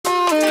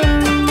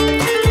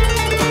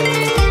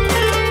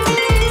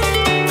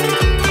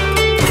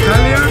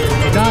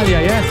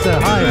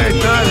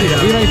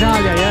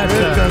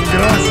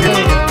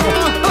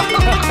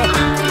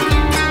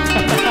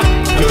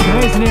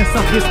emptiness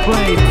of this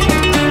place.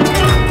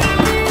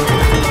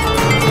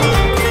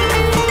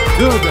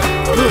 Good,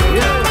 good,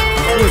 yeah,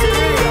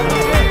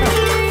 good.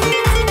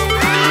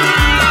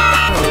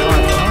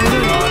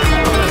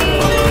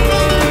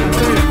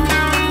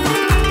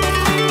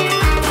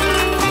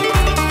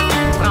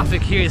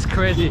 Traffic here is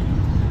crazy.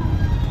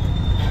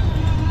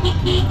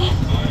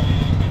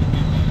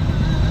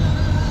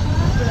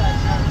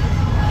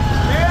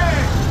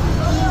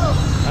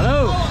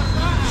 Hello.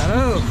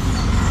 Hello.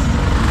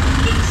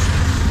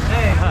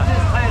 Hey, this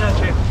is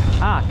Khalili.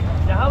 Ah,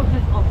 The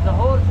houses of the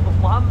horse of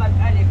Muhammad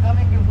Ali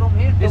coming from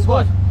here. This to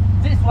one?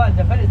 This one,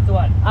 the first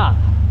one. ah.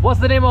 What's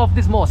the name of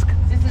this mosque?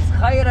 This is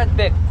Khairat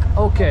Bek.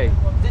 Okay.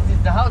 This is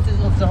the houses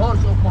of the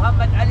horse of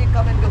Muhammad Ali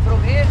coming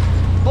from here.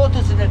 Go to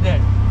Citadel.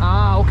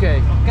 Ah,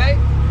 okay. Okay?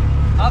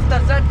 After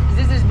that,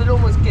 this is below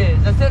mosque.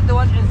 The third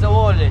one in the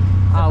wall. The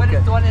okay.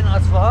 first one in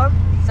Asfahan.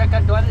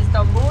 Second one in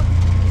Istanbul.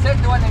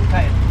 Third one in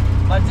Cairo.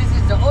 But this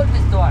is the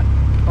oldest one.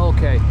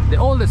 Okay. The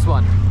oldest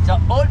one. The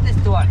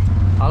oldest one.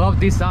 I love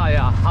this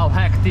area, how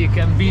hectic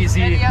and busy.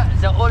 This area,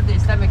 the old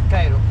Islamic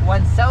Cairo.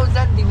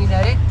 1,000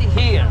 minaret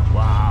here.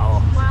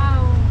 Wow.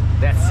 Wow.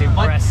 That's But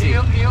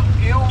impressive.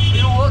 you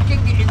walking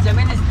in the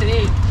main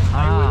street.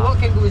 I will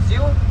walking with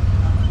you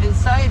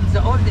inside the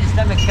old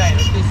Islamic Cairo.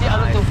 You see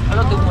Nice. a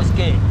lot of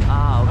mosque.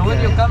 Ah, And when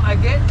okay. you come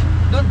again,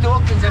 don't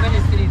walk in the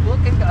main street.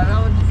 Walking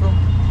around from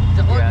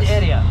the old Yes.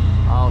 area.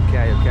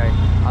 Okay, okay.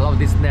 I love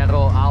these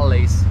narrow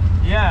alleys.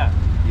 Yeah.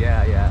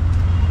 Yeah, yeah.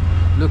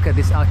 Look at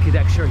this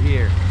architecture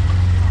here.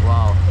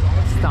 Wow,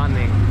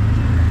 stunning.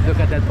 Look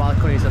at that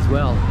balconies as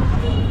well.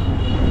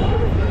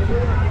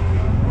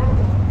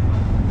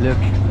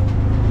 Look.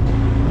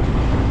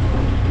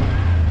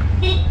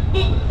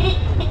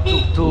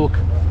 Tuk-tuk,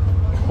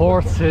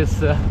 horses.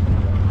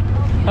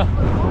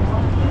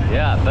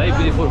 Yeah, very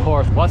beautiful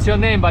horse. What's your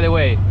name, by the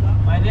way?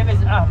 My name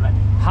is Ahmed.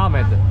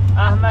 Hamid.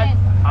 Ahmed,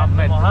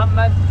 Ahmed.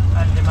 Muhammad,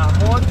 and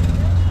Mahmoud.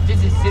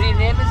 This is three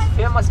names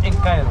famous in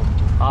Cairo.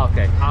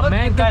 Okay. Not in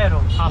Ahmed.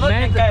 Cairo. Not in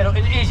Ahmed. Cairo,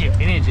 in Egypt.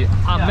 In Egypt.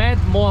 Ahmed,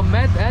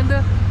 Mohammed, and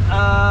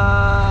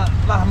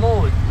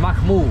Mahmoud.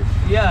 Mahmoud.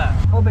 Yeah.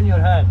 Open your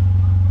hand.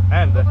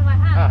 And. Open my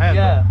hand. hand.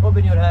 Yeah.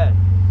 Open your hand.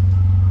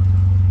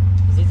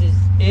 This is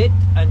 8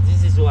 and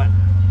this is 1.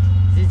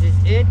 This is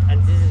 8 and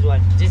this is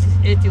 1. This is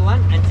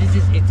 81 and this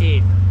is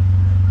 18.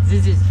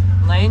 This is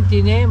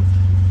 90 name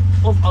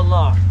of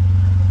Allah.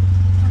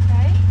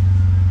 Okay.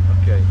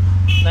 Okay.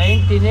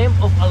 90 name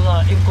of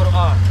Allah in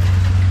Quran.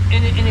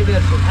 Any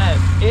person have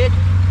 8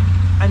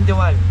 and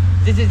 1.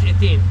 This is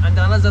 18 and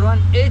another one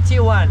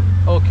 81.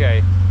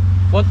 Okay.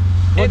 What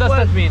does Equal.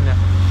 that mean?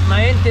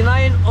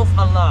 99 of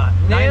Allah.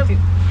 Name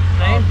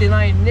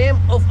 99 name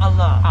of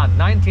Allah. Ah,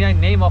 99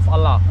 name of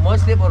Allah.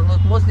 Muslim or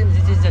not Muslim,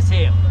 this is the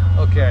same.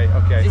 Okay,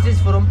 okay. This is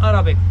from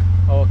Arabic.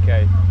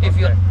 Okay. If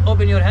you okay.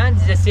 open your hand,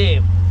 it's the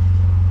same.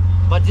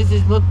 But this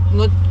is not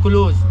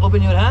close.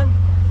 Open your hand,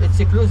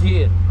 it's close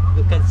here.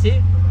 You can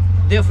see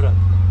different.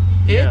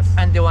 8 Yes.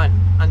 and 1.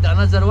 And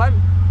another one,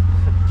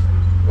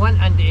 1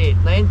 and 8.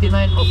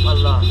 99 of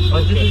Allah.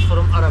 But this Okay. is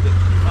from Arabic.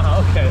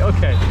 Ah, okay,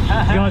 okay.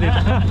 Got it.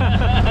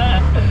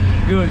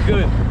 Good,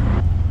 good.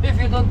 If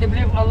you don't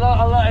believe Allah,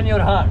 Allah in your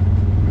heart.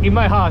 In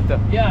my heart.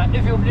 Yeah,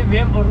 if you believe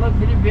Him or not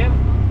believe Him,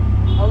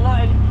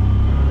 Allah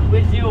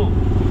with you.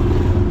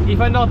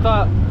 If I'm not,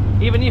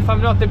 even if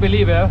I'm not a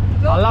believer,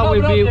 Allah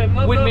will be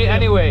with me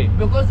anyway.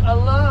 Because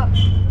Allah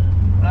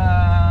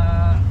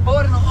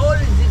born all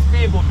these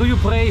people. Do you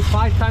pray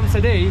 5 times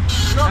a day?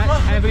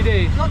 Every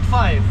day? Not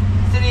 5,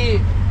 3,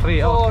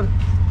 3, 4,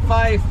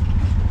 5,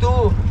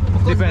 2.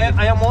 Because Depends.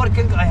 I am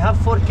working, I have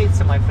 4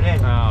 kids, my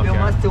friend. Ah, You okay.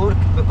 must work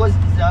because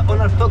the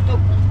owner tuk-tuk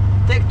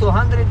take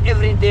 200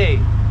 every day.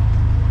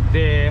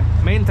 The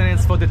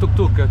maintenance for the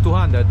tuk-tuk,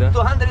 200.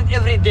 200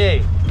 every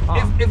day. Ah.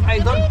 If I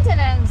The don't,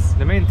 maintenance.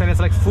 The maintenance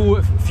like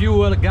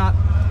fuel,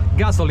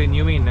 gasoline,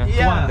 you mean? Yeah.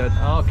 200.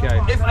 Okay.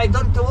 if I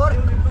don't work,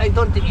 I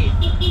don't eat.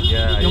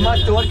 Yeah, You yeah,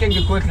 must yeah. working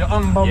quickly.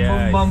 Bum,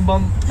 Yeah. bum, bum,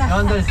 bum. You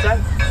understand?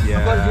 Yeah.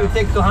 Because you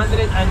take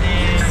 200 and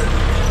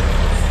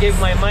give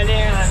my money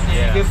and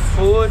Yeah. give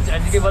food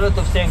and give a lot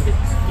of things.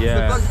 Yeah.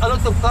 Because a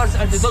lot of cars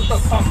and the doctor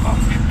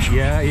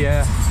Yeah,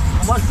 yeah.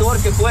 must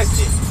work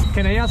quickly.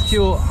 Can I ask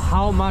you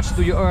how much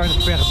do you earn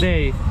per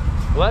day?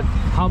 What?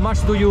 How much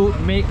do you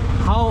make?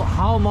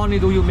 How money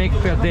do you make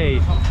per day?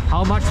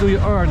 How much do you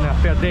earn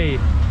per day?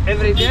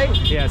 Every day?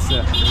 Yes,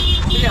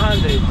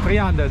 300.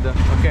 300.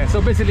 Okay, so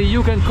basically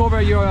you can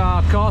cover your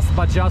cost,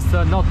 but just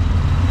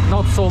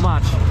not so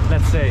much.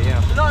 Let's say,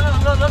 yeah. No,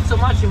 not so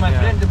much, my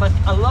Yeah. friend. But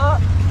Allah,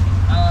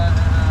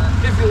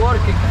 if you're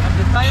working at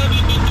the time,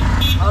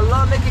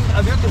 Allah making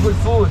a beautiful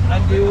food,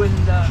 and you will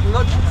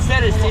not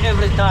thirsty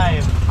every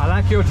time. I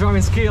like your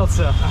drawing skills.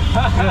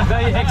 You're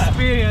very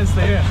experienced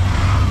here.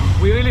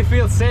 We really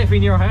feel safe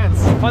in your hands.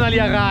 Finally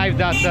arrived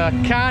at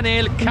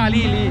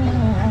Khalili,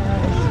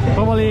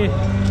 probably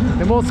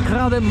the most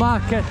crowded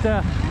market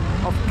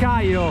of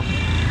Cairo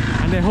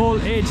and the whole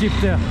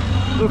Egypt.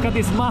 Look at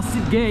this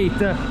massive gate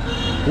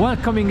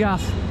welcoming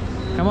us.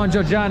 Come on,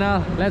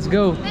 Georgiana, let's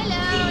go.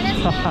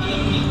 Hello,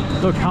 let's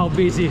go. Look how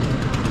busy.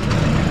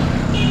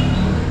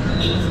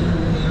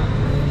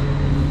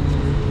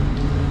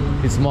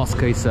 This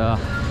mosque is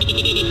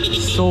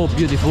so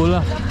beautiful.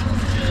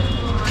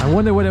 I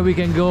wonder whether we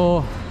can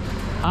go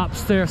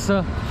upstairs.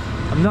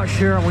 I'm not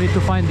sure. We need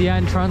to find the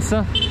entrance.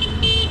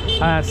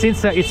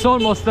 Since it's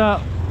almost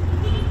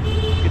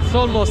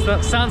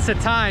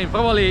sunset time,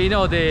 probably, you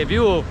know, the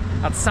view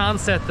at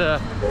sunset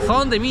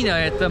from the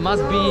minaret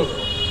must be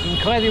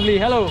incredibly,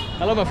 hello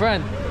my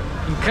friend,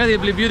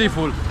 incredibly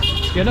beautiful.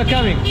 You're not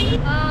coming?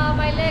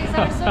 My legs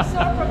are so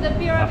sore from the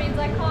pyramids,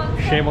 I can't.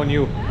 Shame on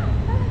you.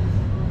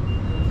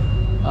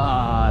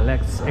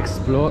 Let's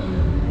explore.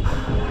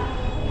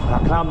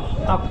 I'll climb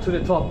up to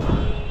the top.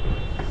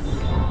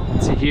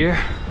 Let's see here.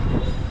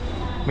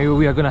 Maybe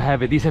we are gonna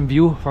have a decent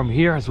view from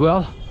here as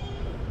well.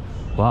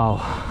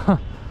 Wow.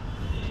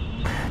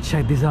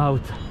 Check this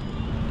out.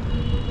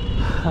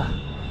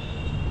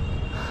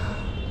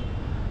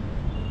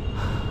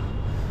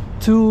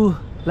 Two,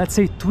 let's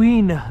say,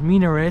 twin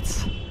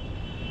minarets,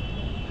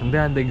 and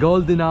then the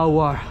golden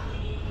hour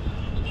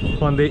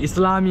on the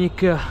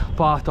Islamic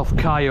part of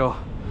Cairo.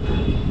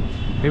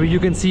 Maybe you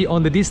can see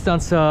on the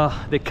distance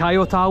the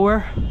Cairo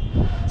Tower.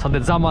 It's on the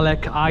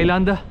Zamalek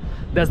Island.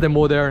 That's the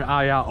modern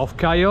area of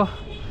Cairo.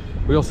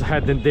 We also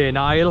had the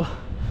Nile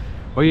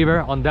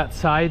River on that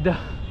side,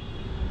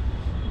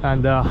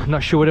 and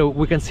not sure whether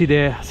we can see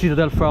the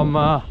citadel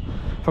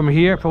from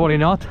here. Probably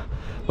not.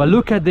 But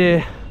look at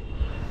the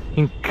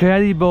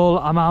incredible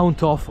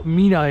amount of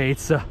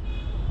minarets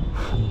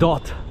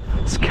dot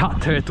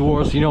scattered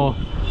towards, you know,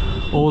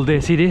 all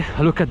the city.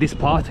 Look at this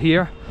part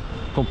here,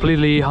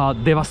 completely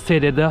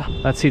devastated.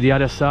 Let's see the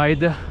other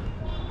side.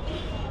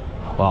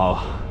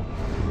 Wow,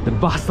 the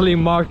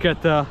bustling market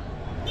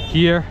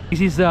here.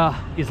 This is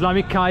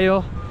Islamic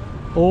Cairo.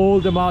 All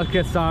the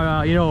markets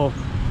are you know,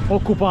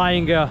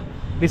 occupying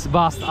this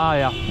vast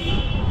area.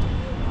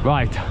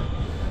 Right,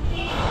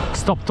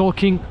 stop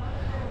talking,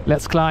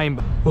 let's climb.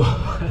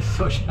 Oh, that's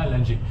so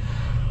challenging.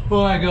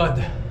 Oh my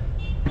god.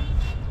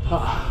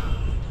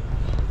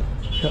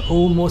 We're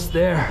almost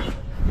there.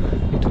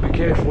 Need to be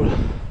careful.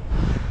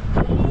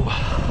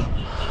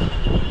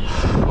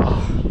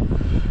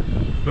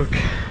 Look,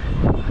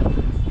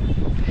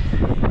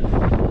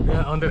 we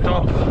are on the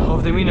top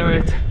of the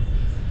minaret.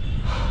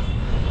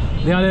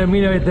 The other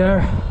minaret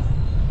there.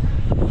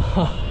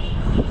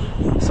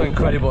 So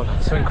incredible,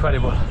 so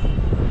incredible.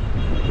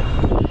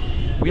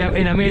 We have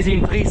an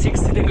amazing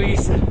 360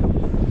 degrees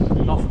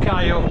of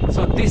Cairo.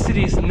 So this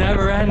city is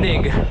never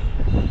ending.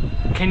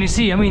 Can you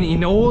see? I mean,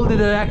 in all the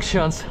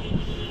directions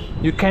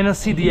you cannot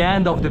see the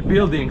end of the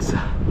buildings,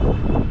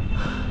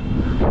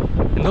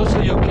 and also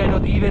you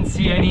cannot even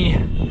see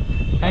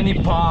any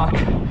park,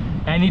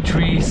 any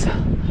trees.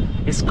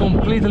 It's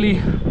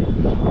completely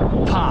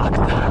packed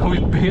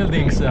with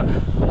buildings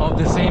of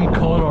the same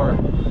color.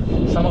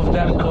 Some of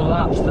them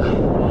collapsed,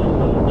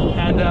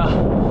 and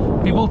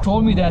people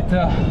told me that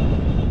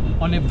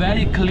on a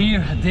very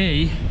clear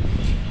day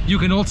you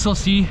can also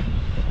see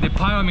the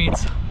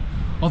pyramids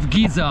of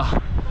Giza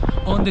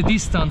on the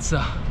distance.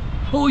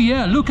 Oh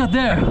yeah, look at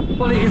there.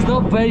 Well, it's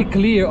not very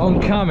clear on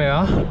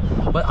camera,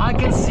 but I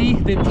can see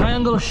the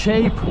triangle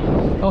shape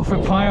of a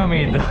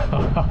pyramid.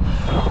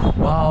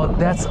 Wow,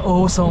 that's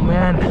awesome,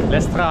 man.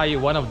 Let's try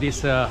one of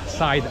these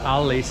side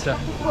alleys.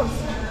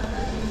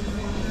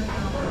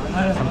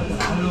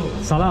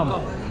 Salam.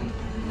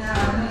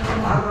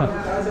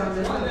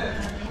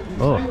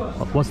 Oh,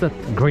 what's that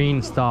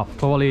green stuff?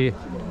 Probably,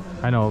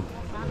 I know,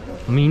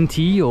 mint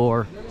tea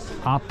or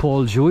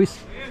apple juice.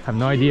 I have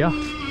no idea.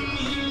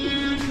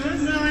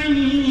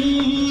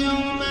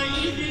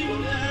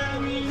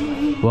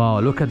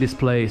 Wow, look at this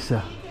place.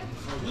 I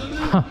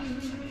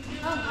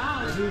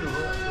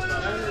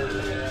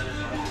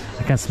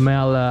can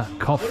smell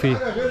coffee.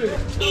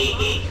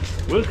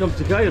 Welcome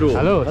to Cairo.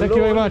 Hello, thank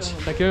you very much.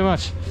 Thank you very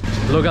much.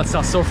 Locals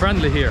are so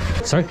friendly here.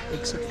 Sorry?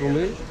 Exit from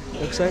here.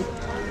 Exit.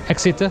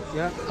 Exit?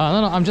 Yeah.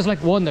 No, I'm just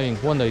like wondering,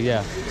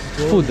 yeah.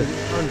 Food.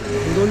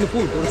 Only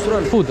food,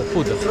 restaurant. Food.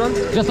 Restaurant?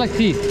 Just like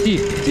tea.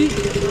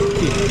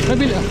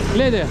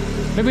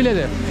 Maybe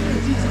later.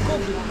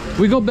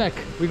 We go back.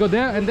 We go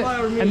there and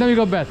then we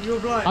go back.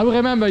 I will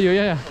remember you,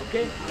 yeah.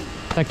 Okay.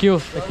 Thank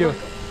you.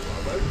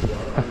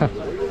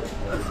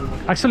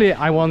 Actually,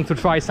 I want to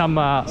try some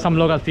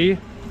local tea,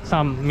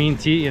 some mint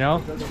tea, you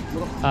know.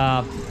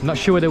 Not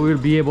sure whether we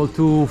will be able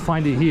to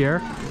find it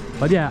here,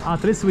 but yeah,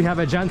 at least we have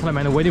a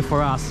gentleman waiting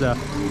for us at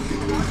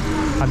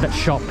that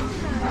shop.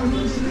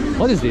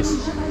 What is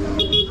this?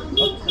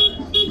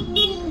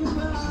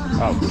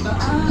 Oh,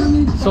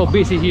 so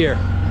busy here.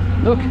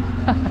 Look.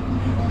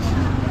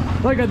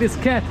 Look at this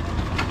cat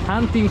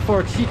hunting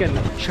for chicken.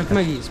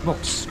 Shakmagi is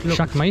box.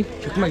 Shakmai?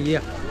 Shakmagi,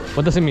 yeah.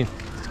 What does it mean?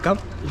 Come,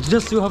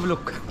 just you have a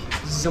look.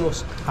 This is a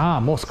mosque. Ah,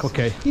 mosque,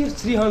 okay. Here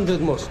 300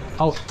 mosques.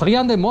 Oh,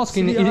 300 mosques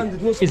in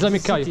 300 mosques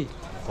Islamic in Cairo. city.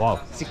 Wow.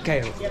 It's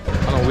Cairo.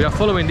 Oh, no, we are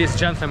following this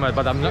gentleman,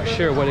 but I'm not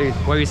sure where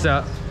he's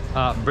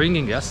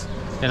bringing us.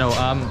 You know,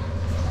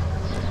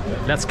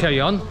 let's carry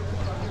on.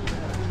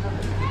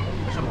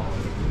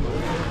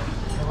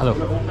 Hello.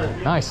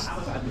 Nice.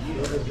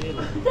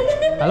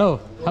 Hello.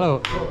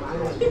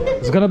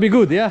 It's gonna be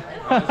good, yeah?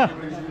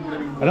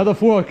 A lot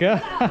of work, yeah?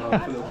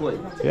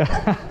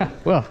 Yeah.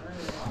 Well,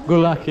 good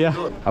luck,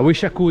 yeah? I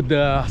wish I could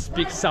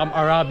speak some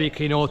Arabic,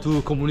 you know,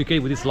 to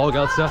communicate with these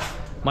locals.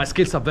 My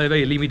skills are very,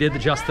 very limited.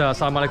 Just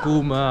salam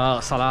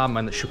alaikum, salam,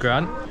 and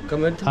shukran.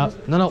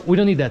 No, we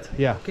don't need that.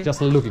 Yeah, okay.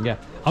 Just looking, yeah.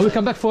 I will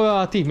come back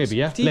for tea, maybe,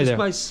 yeah? Tea, later.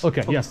 spice.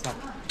 Okay, yes.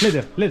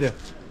 Later.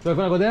 We're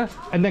gonna go there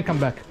and then come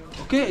back.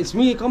 Okay, it's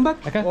me come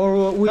back? Okay.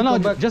 Or we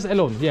come back? Just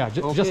alone. Yeah,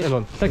 okay. Just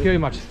alone. Thank you very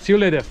much. See you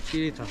later. See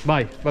you later.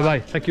 Bye. Bye.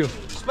 Thank you.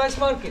 Spice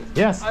market.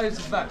 Yes. I will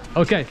back.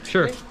 Okay,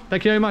 sure. Okay.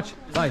 Thank you very much.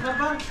 Bye.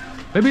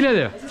 Maybe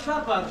later.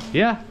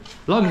 Yeah?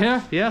 Long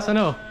hair? Yes, I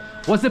know.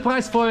 What's the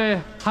price for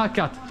a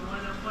haircut?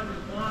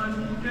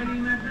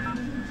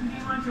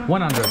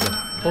 100.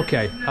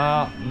 Okay,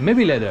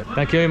 maybe later.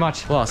 Thank you very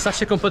much. Wow,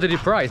 such a competitive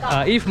price.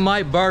 If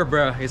my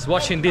barber is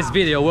watching this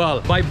video,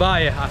 well,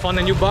 bye-bye. I found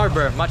a new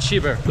barber, much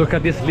cheaper. Look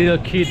at this little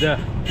kid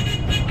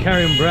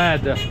carrying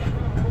bread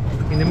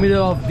in the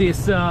middle of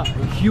this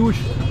huge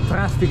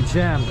traffic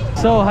jam.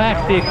 So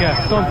hectic,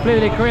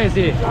 completely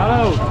crazy.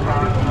 Hello.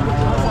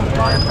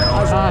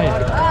 Hi,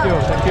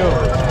 thank you.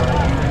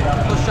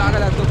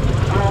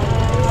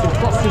 It's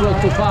impossible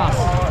to pass.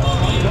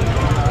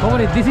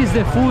 Probably this is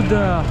the food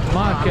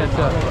market.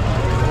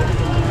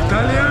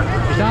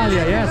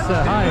 Italia, yes.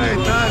 Hi.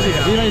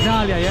 Italia. Viva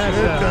Italia, yes.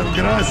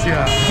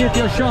 Gracias. Is it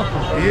your shop?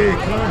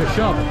 Yeah. Your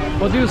shop.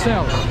 What do you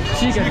sell?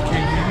 Chicken.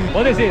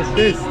 What is this?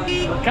 This.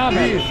 Camel.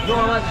 Beef.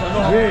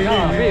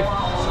 Yeah, beef.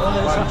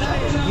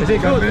 Is it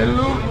good?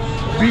 Camello,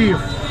 beef.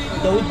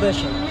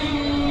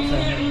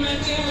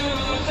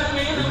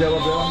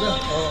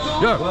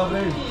 Yeah.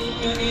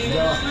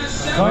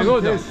 Very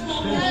good.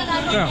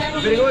 Yeah.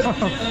 Very good.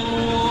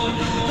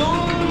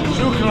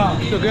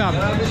 Shukran.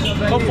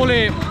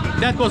 Hopefully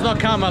that was not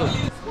camel.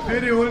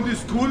 Very old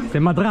school. The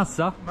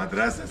madrasa?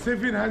 Madrasa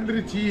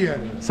 700 years.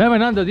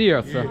 700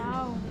 years.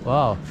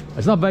 Wow.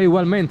 It's not very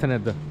well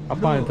maintained,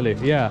 apparently.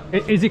 No. Yeah.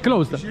 Is it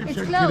closed?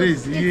 It's closed.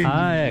 Crazy. Yeah.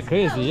 Ah, yeah,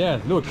 crazy, yeah.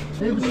 Look.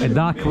 A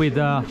duck with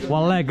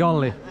one leg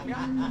only.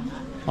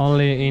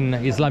 Only in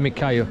Islamic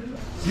Cairo.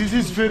 This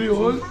is very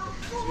old.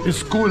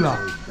 Schoola.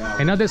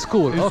 Another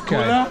school, okay.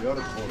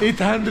 Schoola,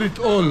 800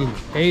 old.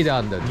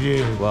 800.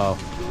 Yeah. Wow.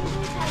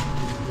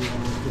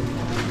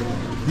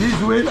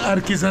 This well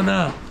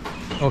artisanal.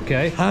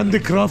 Okay.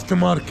 Handcraft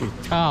market.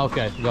 Ah,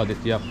 okay. Got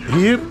it, yeah.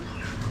 Here,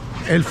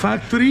 El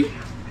Factory.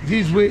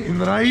 This way in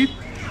right,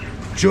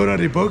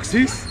 jewelry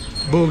boxes,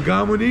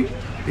 bogamoni,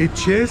 a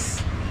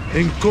chest,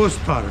 and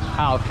coaster.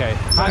 Ah, okay.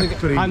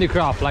 Factory.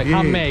 Handicraft, like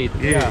handmade.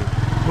 Yeah.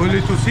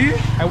 Only to see?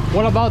 And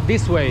what about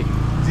this way?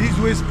 This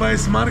way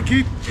spice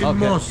market in Okay.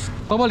 mosque.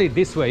 Probably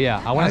this way,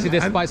 yeah. I want to see the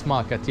And- spice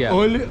market, yeah.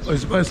 All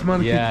spice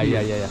market. Yeah.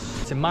 here.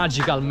 It's a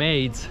magical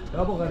maze.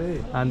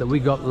 And we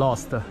got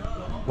lost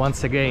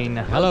once again.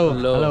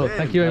 Hello.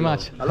 Thank you very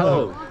much.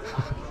 Hello.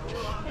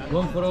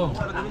 One from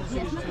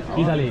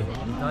Italy.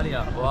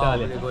 Wow,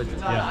 very good.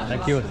 Yeah,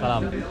 thank you.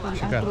 Salam.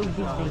 Shukran.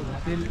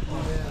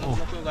 Oh,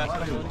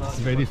 it's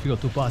very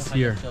difficult to pass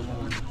here.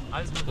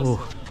 Oh.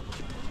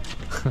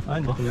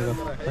 I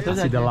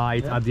see the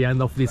light at the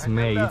end of this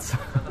maze.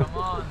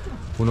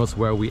 Who knows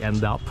where we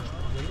end up?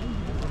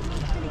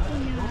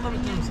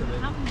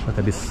 Look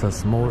at these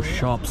small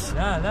shops.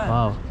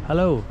 Wow.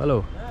 Hello.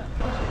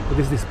 What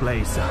is this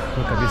place?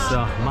 Look at this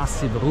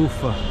massive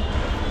roof.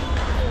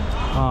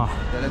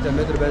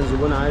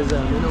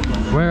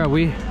 Where are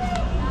we?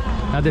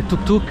 At the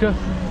tuk-tuk.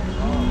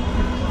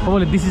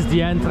 Probably this is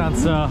the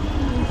entrance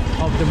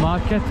of the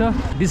market.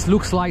 This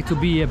looks like to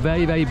be a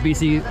very, very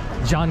busy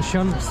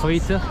junction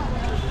street.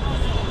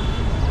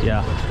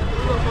 Yeah.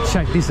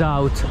 Check this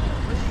out.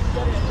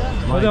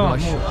 My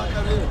gosh.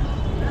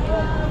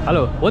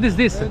 Hello, what is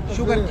this?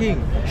 Sugar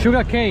king.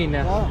 Sugar cane.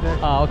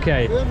 Ah,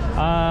 okay.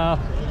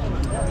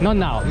 Not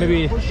now,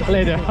 maybe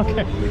later.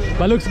 Okay,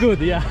 but looks good.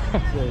 Yeah.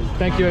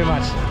 Thank you very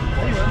much.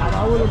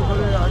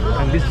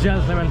 And this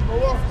gentleman,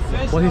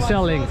 what he's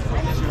selling?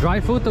 Dry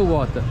fruit or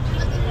what?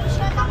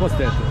 What's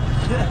that?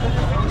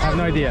 I have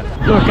no idea.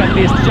 Look at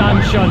this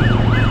junction,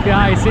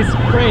 guys. It's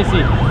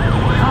crazy.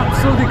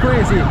 Absolutely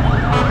crazy.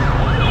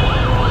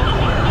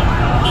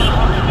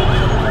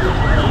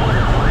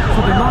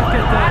 So the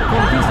market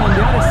continues on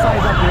the other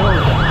side of the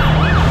road.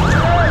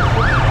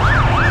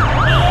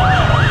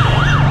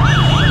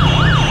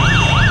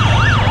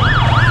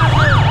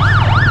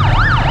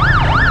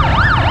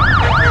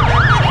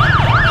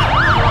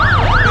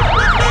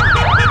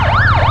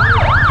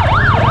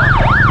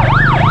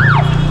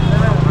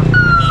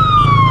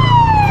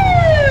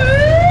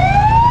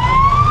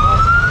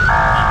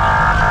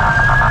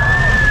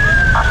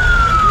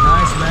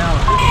 Nice smell.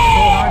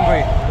 So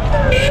hungry.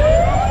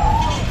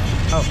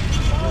 Oh,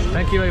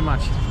 thank you very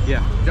much.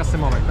 Yeah, just a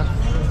moment.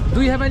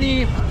 Do you have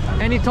any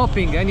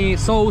topping, any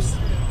sauce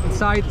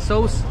inside?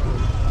 Sauce?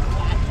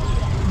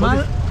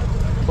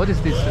 What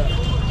is this?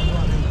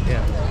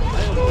 Yeah.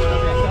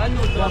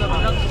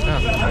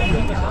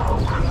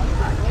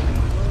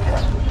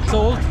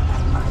 Salt?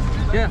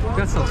 Yeah,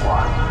 that's all.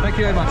 Thank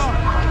you very much.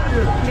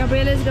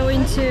 Gabriel is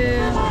going to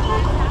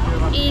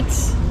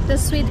eat the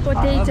sweet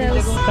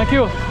potatoes. Thank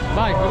you.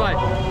 Bye. Bye.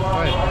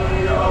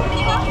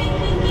 Bye.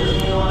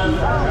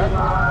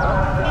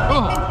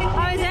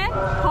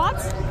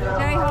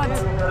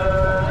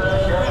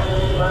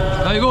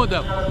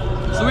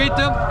 Sweet,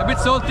 a bit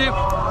salty,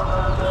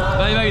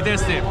 very, very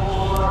tasty.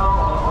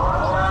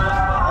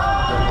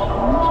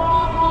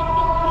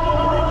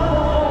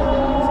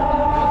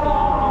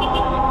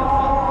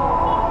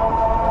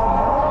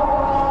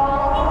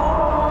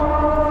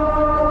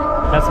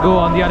 Let's go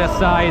on the other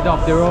side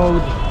of the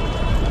road.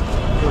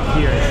 Look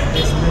here,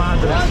 it's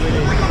madness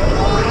really.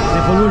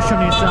 The pollution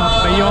is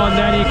beyond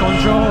any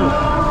control.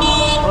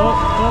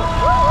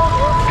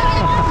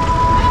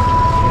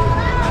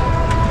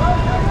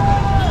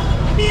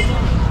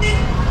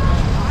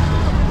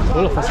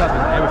 All of a sudden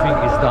everything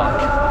is dark.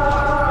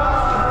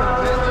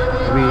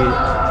 There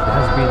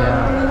has been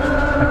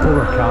a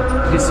power cut.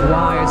 These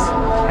wires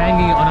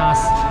hanging on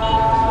us.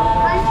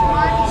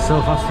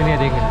 So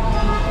fascinating.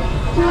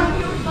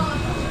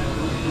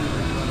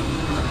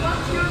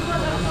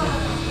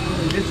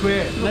 This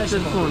way.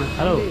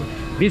 Hello.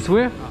 This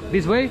way?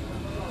 This way?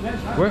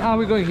 Where are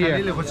we going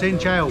here?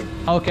 Cairo.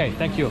 Okay,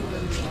 thank you.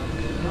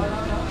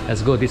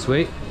 Let's go this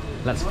way.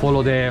 Let's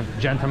follow the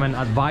gentleman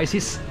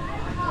advices.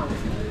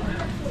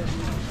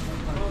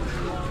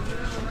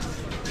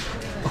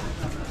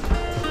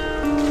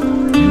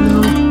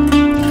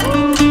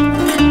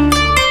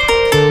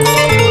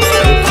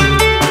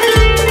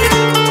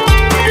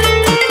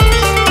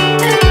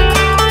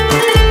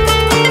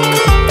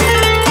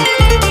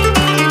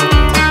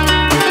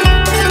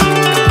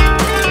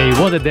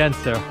 What a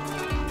dancer.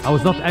 I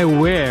was not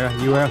aware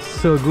you were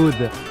so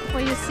good.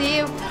 Well, you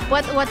see,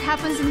 what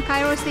happens in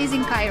Cairo stays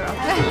in Cairo.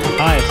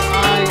 Hi.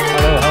 Hi.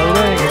 Hello, how are you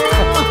doing?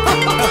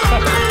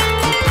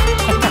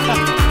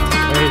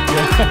 Great,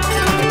 yeah.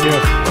 Thank you.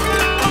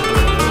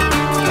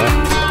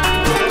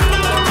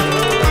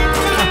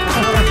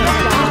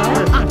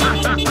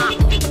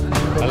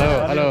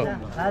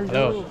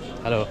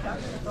 Hello.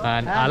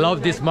 And I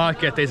love this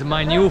market. It's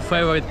my new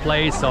favorite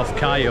place of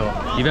Cairo.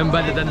 Even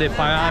better than the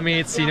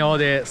pyramids, you know,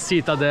 the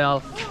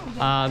citadel.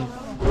 And,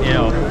 you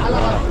know,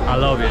 I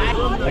love it.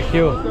 Thank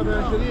you.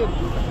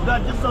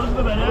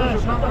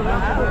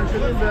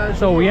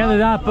 So we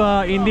ended up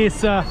in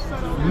this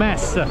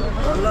mess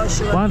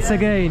once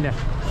again. I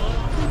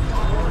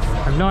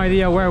have no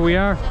idea where we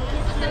are.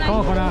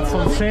 Coconuts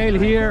on sale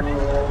here.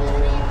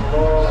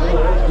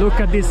 Look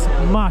at this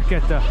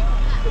market.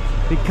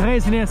 The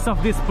craziness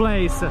of this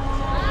place.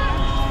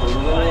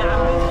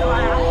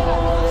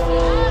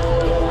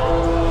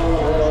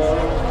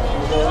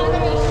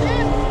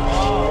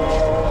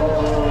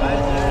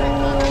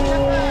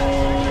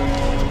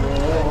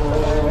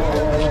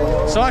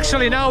 So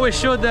actually now we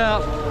should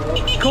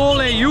call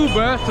a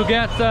Uber to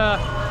get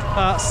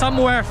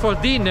somewhere for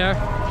dinner,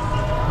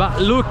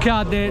 but look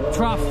at the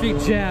traffic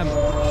jam.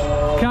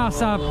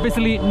 Cars are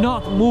basically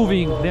not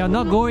moving, they are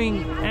not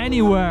going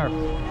anywhere.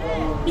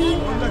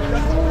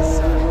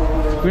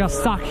 We are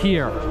stuck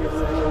here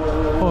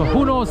for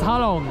who knows how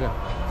long.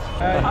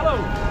 Hello.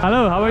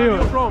 Hello, how are you? Where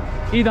are you from?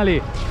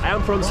 Italy. I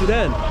am from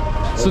Sudan.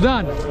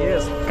 Sudan?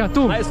 Yes.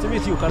 Khartoum. Nice to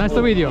meet you. Nice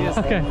to meet you. Yes.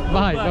 Okay,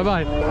 bye, bye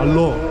bye.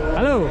 Hello.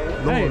 Hello.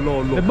 Hey,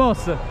 no. the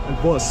boss.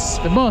 Boss.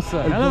 The boss.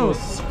 Hello.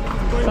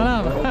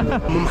 Salam.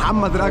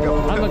 Muhammad Ragab.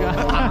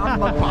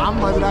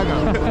 Muhammad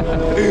Ragab.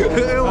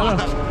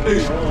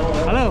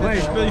 Hello. Hey.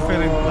 Very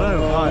friendly.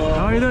 Hello. Hi.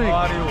 How are you doing?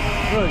 How are you?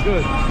 Good,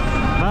 good.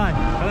 Bye.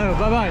 Hello.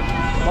 Bye bye.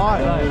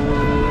 Bye. Bye.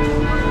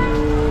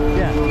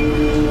 Yeah.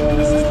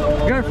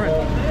 Girlfriend,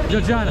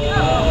 Georgiana.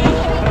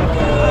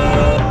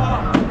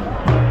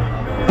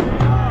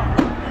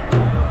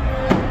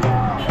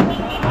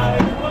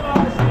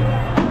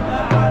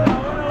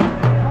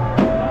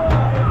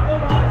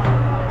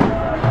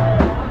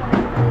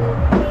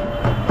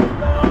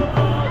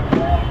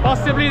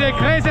 Possibly the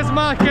craziest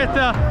market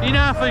in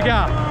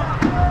Africa,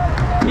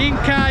 in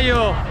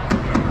Cairo.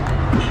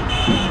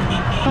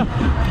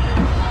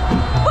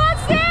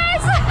 What's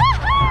this?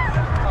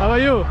 How are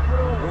you?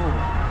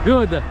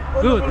 Good,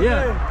 good,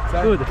 yeah,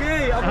 good.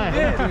 Okay, Hi.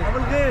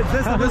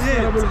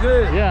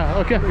 good. Yeah,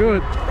 okay,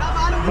 good.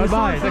 Bye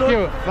bye, thank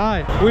you.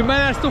 Bye. We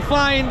managed to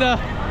find a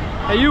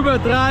Uber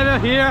driver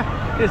here.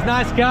 This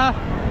nice car.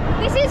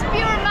 This is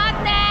pure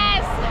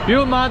madness.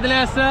 Pure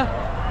madness.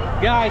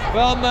 Guys,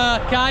 from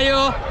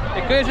Cairo,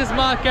 the craziest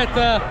market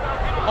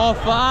of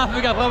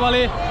Africa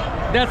probably.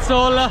 That's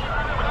all.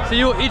 See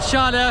you each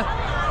other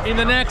in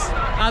the next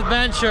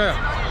adventure.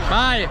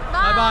 Bye.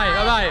 Bye bye.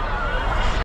 Bye bye.